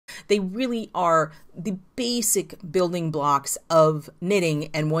They really are the basic building blocks of knitting.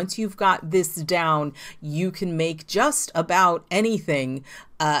 And once you've got this down, you can make just about anything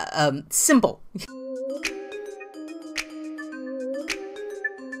simple.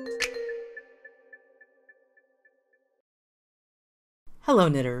 Hello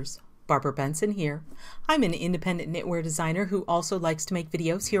knitters, Barbara Benson here. I'm an independent knitwear designer who also likes to make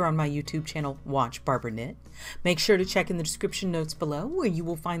videos here on my YouTube channel, Watch Barbara Knit. Make sure to check in the description notes below where you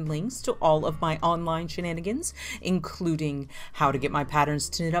will find links to all of my online shenanigans, including how to get my patterns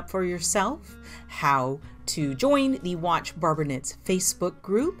to knit up for yourself, how to join the Watch Barbara Knit's Facebook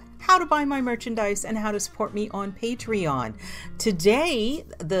group, how to buy my merchandise, and how to support me on Patreon. Today,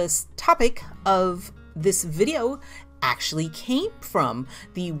 the topic of this video actually came from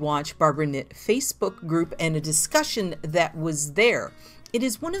the Watch Barbara Knit Facebook group and a discussion that was there. It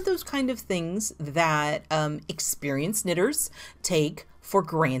is one of those kind of things that experienced knitters take for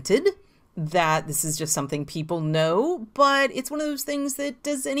granted, that this is just something people know, but it's one of those things that,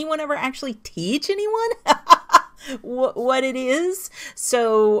 does anyone ever actually teach anyone what it is?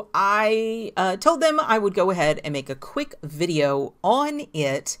 So I told them I would go ahead and make a quick video on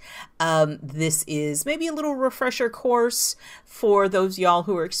it. This is maybe a little refresher course for those y'all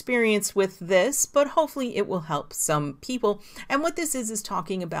who are experienced with this, but hopefully it will help some people. And what this is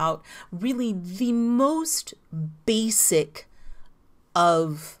talking about really the most basic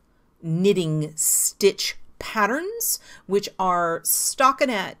of knitting stitch patterns, which are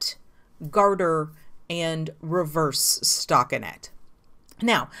stockinette, garter, and reverse stockinette.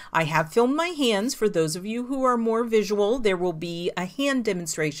 Now, I have filmed my hands. For those of you who are more visual, there will be a hand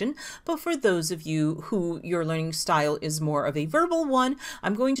demonstration, but for those of you who your learning style is more of a verbal one,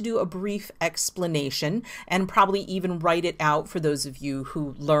 I'm going to do a brief explanation and probably even write it out. For those of you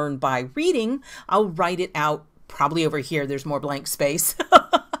who learn by reading, I'll write it out probably over here. There's more blank space.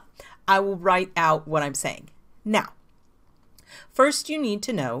 I will write out what I'm saying. Now, first you need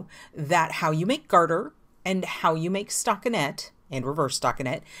to know that how you make garter and how you make stockinette and reverse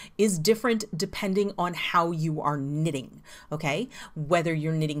stockinette is different depending on how you are knitting, okay? Whether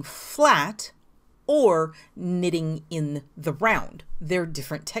you're knitting flat or knitting in the round. They're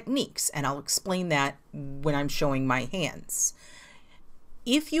different techniques, and I'll explain that when I'm showing my hands.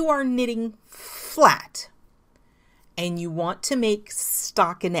 If you are knitting flat and you want to make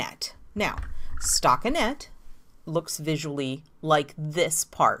stockinette, now stockinette looks visually like this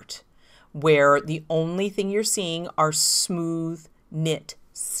part, where the only thing you're seeing are smooth knit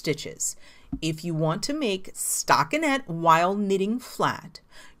stitches. If you want to make stockinette while knitting flat,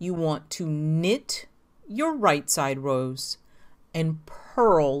 you want to knit your right side rows and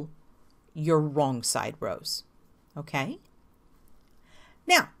purl your wrong side rows. Okay?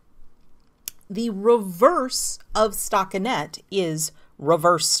 Now, the reverse of stockinette is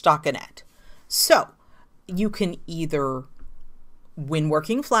reverse stockinette. So you can either, when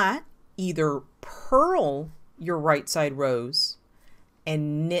working flat, either purl your right side rows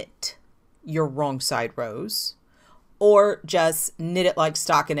and knit your wrong side rows, or just knit it like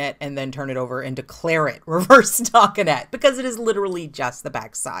stockinette and then turn it over and declare it reverse stockinette, because it is literally just the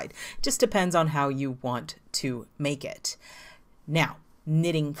back side. Just depends on how you want to make it. Now,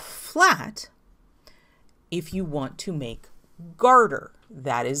 knitting flat, if you want to make garter,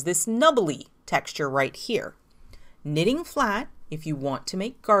 that is this nubbly texture right here. Knitting flat, if you want to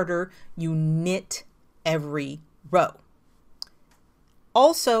make garter, you knit every row.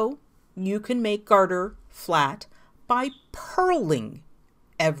 Also, you can make garter flat by purling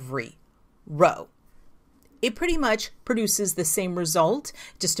every row. It pretty much produces the same result.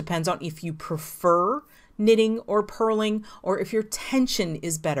 It just depends on if you prefer knitting or purling, or if your tension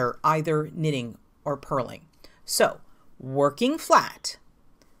is better, either knitting or purling. So, working flat,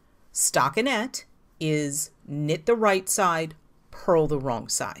 stockinette is knit the right side, purl the wrong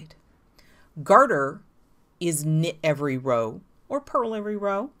side. Garter is knit every row or purl every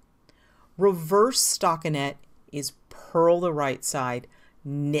row. Reverse stockinette is purl the right side,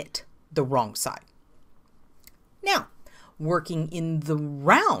 knit the wrong side. Now, working in the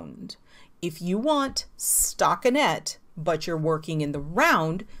round, if you want stockinette but you're working in the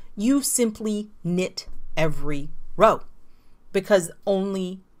round, you simply knit every row, because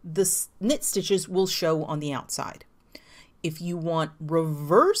only the knit stitches will show on the outside. If you want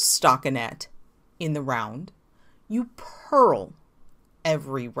reverse stockinette in the round, you purl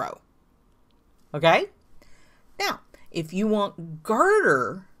every row. Okay? Now, if you want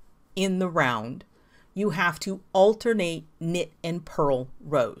garter in the round, you have to alternate knit and purl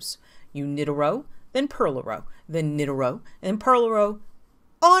rows. You knit a row, then purl a row, then knit a row, and purl a row,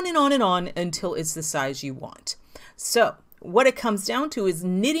 on and on and on until it's the size you want. So what it comes down to is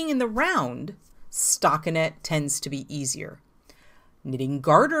knitting in the round, stockinette tends to be easier. Knitting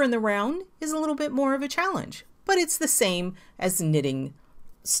garter in the round is a little bit more of a challenge, but it's the same as knitting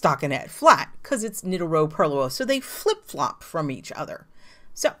stockinette flat because it's knit a row, purl a row, so they flip-flop from each other.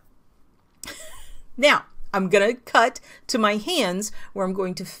 So now I'm going to cut to my hands where I'm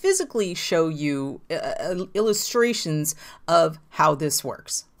going to physically show you illustrations of how this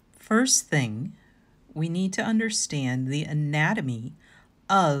works. First thing, we need to understand the anatomy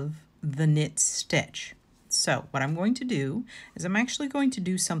of the knit stitch. So what I'm going to do is I'm actually going to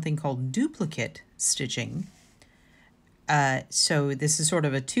do something called duplicate stitching. So this is sort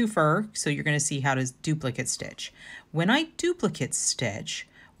of a twofer, so you're going to see how to duplicate stitch. When I duplicate stitch,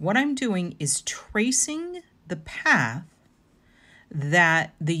 what I'm doing is tracing the path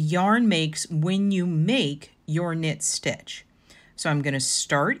that the yarn makes when you make your knit stitch. So I'm going to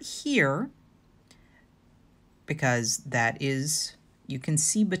start here because that is, you can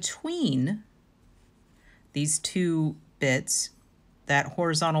see between these two bits that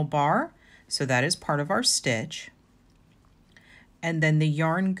horizontal bar, so that is part of our stitch. And then the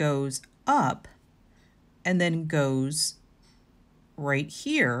yarn goes up and then goes right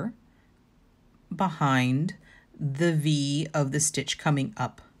here behind the V of the stitch coming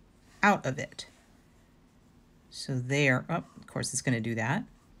up out of it. So there, oh, of course it's going to do that.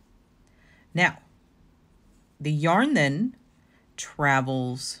 Now, the yarn then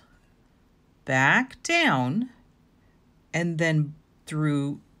travels back down and then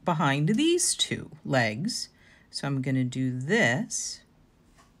through behind these two legs. So I'm going to do this,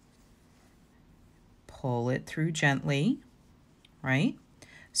 pull it through gently, right?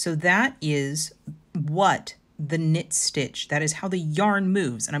 So that is what the knit stitch, that is how the yarn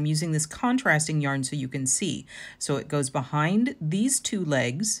moves. And I'm using this contrasting yarn so you can see. So it goes behind these two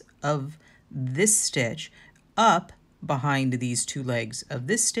legs of this stitch, up behind these two legs of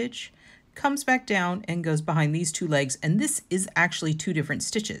this stitch, comes back down and goes behind these two legs. And this is actually two different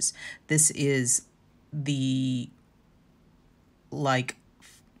stitches. This is the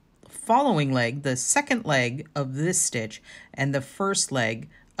following leg, the second leg of this stitch, and the first leg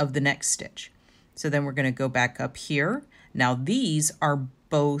of the next stitch. So then we're going to go back up here. Now these are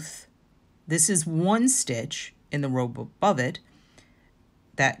both, this is one stitch in the row above it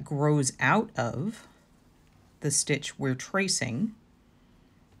that grows out of the stitch we're tracing.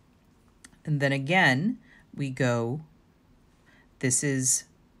 And then again, we go, this is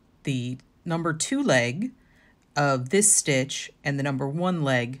the number 2 leg of this stitch and the number 1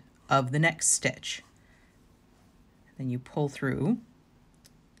 leg of the next stitch. Then you pull through.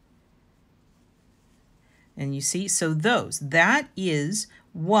 And you see, so that is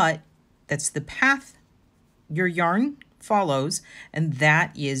that's the path your yarn follows, and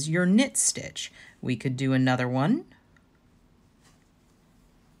that is your knit stitch. We could do another one.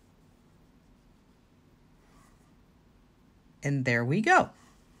 And there we go.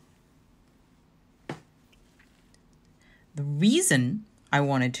 The reason I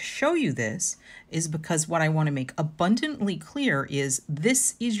wanted to show you this is because what I want to make abundantly clear is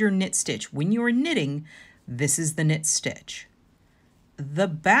this is your knit stitch. When you are knitting, this is the knit stitch. The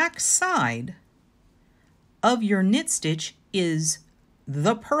back side of your knit stitch is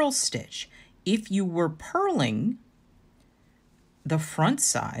the purl stitch. If you were purling, the front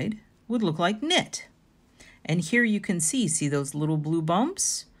side would look like knit. And here you can see those little blue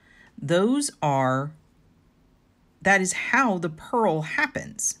bumps? That is how the purl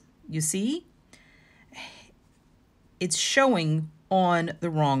happens. You see? It's showing on the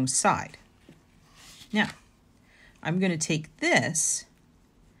wrong side. Now, I'm going to take this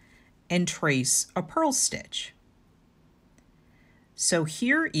and trace a purl stitch. So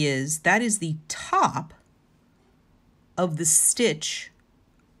that is the top of the stitch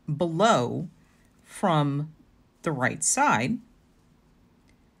below from the right side.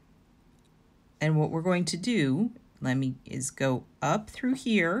 And what we're going to do, is go up through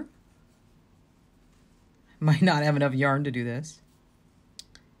here. Might not have enough yarn to do this.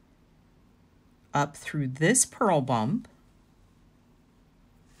 Up through this purl bump.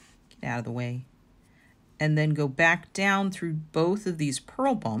 Get out of the way. And then go back down through both of these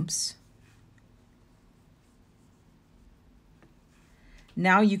purl bumps.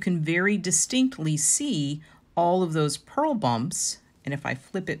 Now you can very distinctly see all of those purl bumps. And if I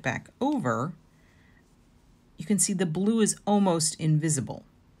flip it back over, you can see the blue is almost invisible,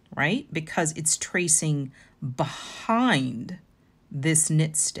 right? Because it's tracing behind this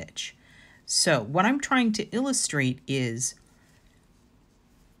knit stitch. So what I'm trying to illustrate is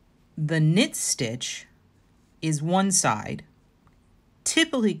the knit stitch is one side,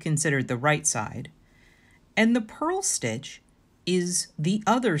 typically considered the right side, And the purl stitch is the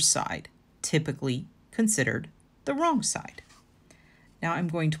other side, typically considered the wrong side. Now I'm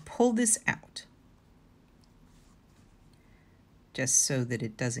going to pull this out, just so that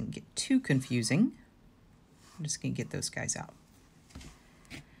it doesn't get too confusing. I'm just going to get those guys out.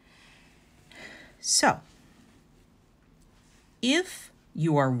 So, if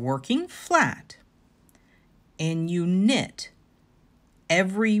you are working flat and you knit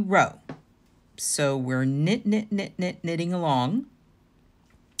every row, so we're knitting along,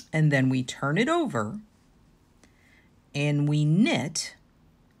 and then we turn it over and we knit,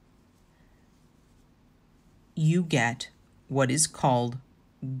 you get what is called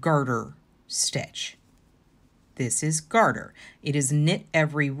garter stitch. This is garter. It is knit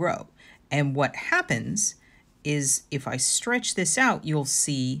every row. And what happens is if I stretch this out, you'll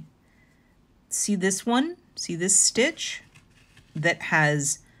see this one? See this stitch that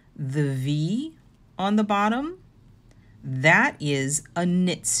has the V on the bottom? That is a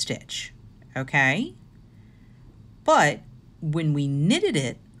knit stitch, okay? But when we knitted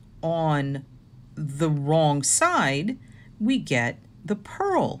it on the wrong side, we get the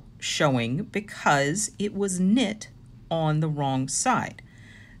purl showing because it was knit on the wrong side.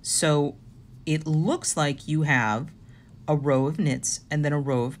 So it looks like you have a row of knits and then a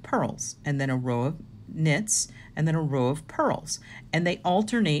row of purls and then a row of knits and then a row of purls, and they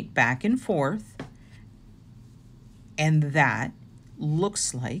alternate back and forth, and that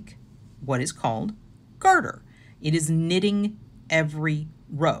looks like what is called garter. It is knitting every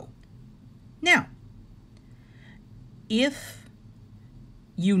row. Now, if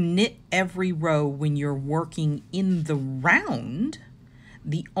you knit every row when you're working in the round,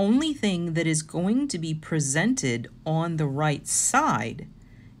 the only thing that is going to be presented on the right side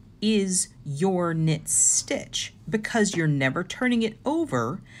is your knit stitch. Because you're never turning it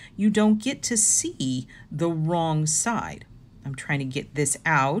over, you don't get to see the wrong side. I'm trying to get this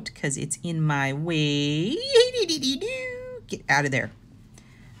out because it's in my way. Get out of there.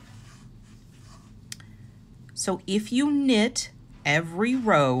 So if you knit every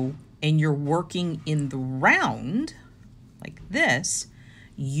row and you're working in the round, like this,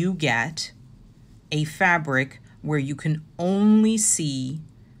 you get a fabric where you can only see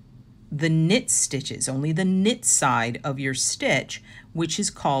the knit stitches, only the knit side of your stitch, which is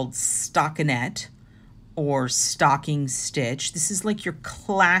called stockinette or stocking stitch. This is like your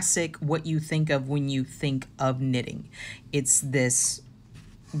classic, what you think of when you think of knitting. It's this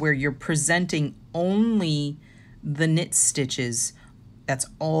where you're presenting only the knit stitches. That's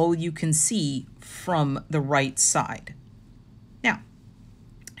all you can see from the right side. Now,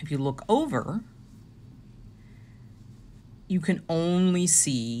 if you look over, you can only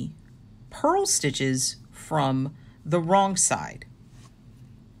see purl stitches from the wrong side.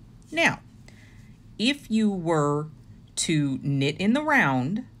 Now, if you were to knit in the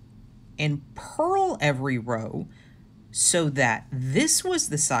round and purl every row so that this was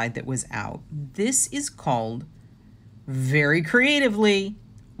the side that was out, this is called, very creatively,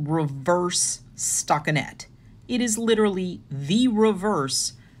 reverse stockinette. It is literally the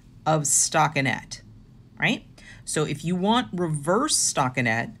reverse of stockinette, right? So if you want reverse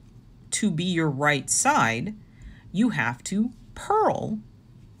stockinette to be your right side, you have to purl,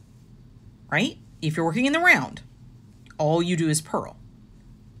 right? If you're working in the round, all you do is purl.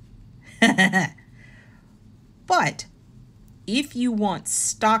 But if you want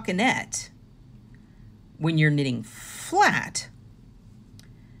stockinette when you're knitting flat,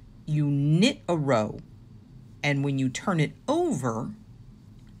 you knit a row, and when you turn it over,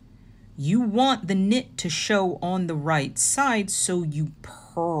 you want the knit to show on the right side, so you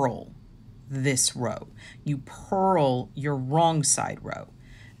purl this row. You purl your wrong side row.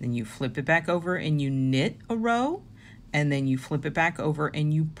 Then you flip it back over and you knit a row, and then you flip it back over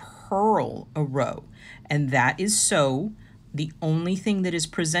and you purl a row. And that is so the only thing that is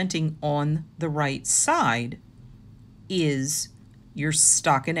presenting on the right side is your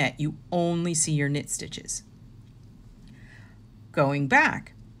stockinette. You only see your knit stitches. Going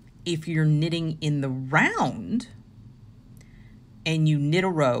back, if you're knitting in the round and you knit a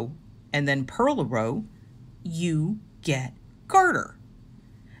row and then purl a row, you get garter,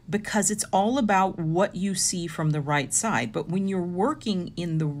 because it's all about what you see from the right side. But when you're working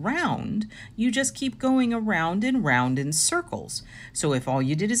in the round, you just keep going around and round in circles. So if all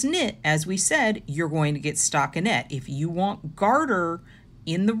you did is knit, as we said, you're going to get stockinette. If you want garter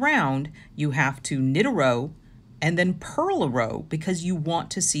in the round, you have to knit a row and then purl a row, because you want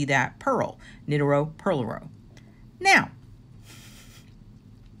to see that purl. Knit a row, purl a row. Now,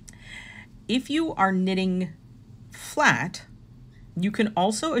 if you are knitting flat, you can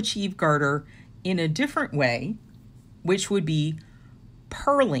also achieve garter in a different way, which would be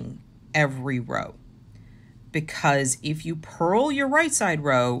purling every row. Because if you purl your right side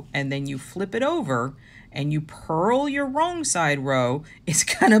row and then you flip it over and you purl your wrong side row, it's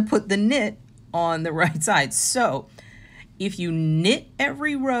gonna put the knit on the right side. So if you knit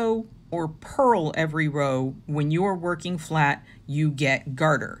every row or purl every row when you are working flat, you get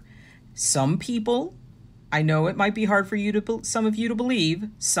garter. Some people, I know it might be hard for you to, some of you to believe,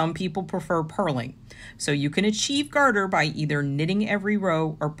 some people prefer purling. So you can achieve garter by either knitting every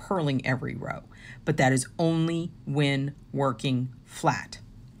row or purling every row, but that is only when working flat.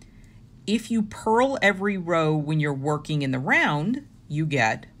 If you purl every row when you're working in the round, you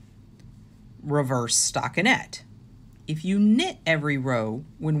get reverse stockinette. If you knit every row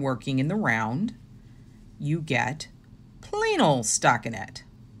when working in the round, you get plain old stockinette.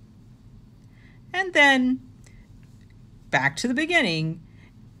 And then back to the beginning,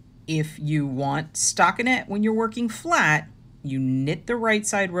 if you want stockinette when you're working flat, you knit the right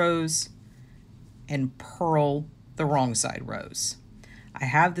side rows and purl the wrong side rows. I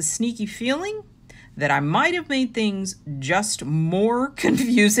have the sneaky feeling that I might have made things just more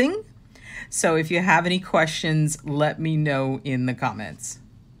confusing. So if you have any questions, let me know in the comments.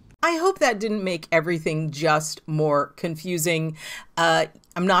 I hope that didn't make everything just more confusing.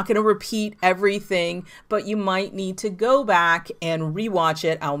 I'm not going to repeat everything, but you might need to go back and rewatch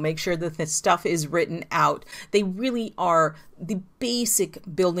it. I'll make sure that the stuff is written out. They really are the basic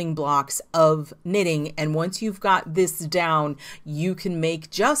building blocks of knitting. And once you've got this down, you can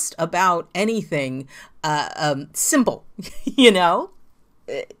make just about anything simple, you know?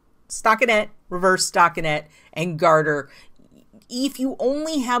 Stockinette, reverse stockinette, and garter. If you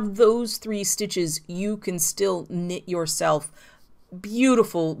only have those 3 stitches, you can still knit yourself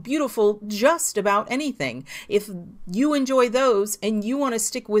beautiful, beautiful, just about anything. If you enjoy those and you want to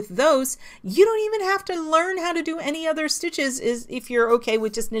stick with those, you don't even have to learn how to do any other stitches if you're okay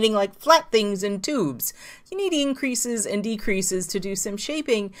with just knitting like flat things and tubes. You need increases and decreases to do some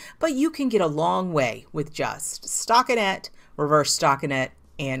shaping, but you can get a long way with just stockinette, reverse stockinette,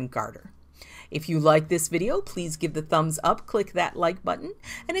 and garter. If you like this video, please give the thumbs up, click that like button,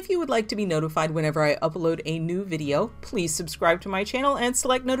 and if you would like to be notified whenever I upload a new video, please subscribe to my channel and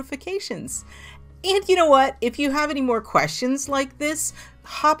select notifications. And you know what? If you have any more questions like this,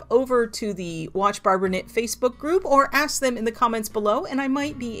 hop over to the Watch Barbara Knit Facebook group or ask them in the comments below, and I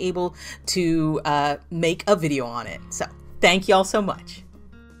might be able to make a video on it. So thank y'all so much.